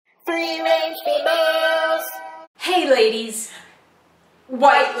range females. Hey ladies.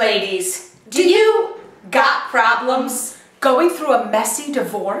 White ladies, do you got problems? Going through a messy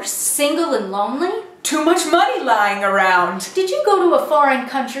divorce? Single and lonely? Too much money lying around? Did you go to a foreign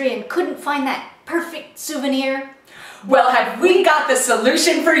country and couldn't find that perfect souvenir? Well, have we got the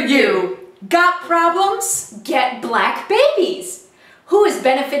solution for you? Got problems? Get black babies! Who has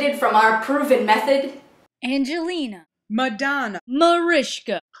benefited from our proven method? Angelina, Madonna,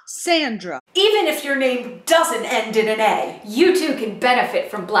 Mariska, Sandra. Even if your name doesn't end in an A. You too can benefit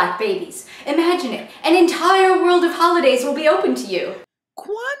from black babies. Imagine it, an entire world of holidays will be open to you.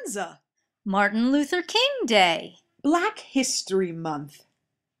 Kwanzaa, Martin Luther King Day, Black History Month.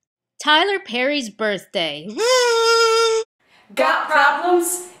 Tyler Perry's birthday. Got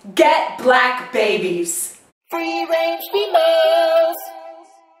problems? Get black babies. Free range females.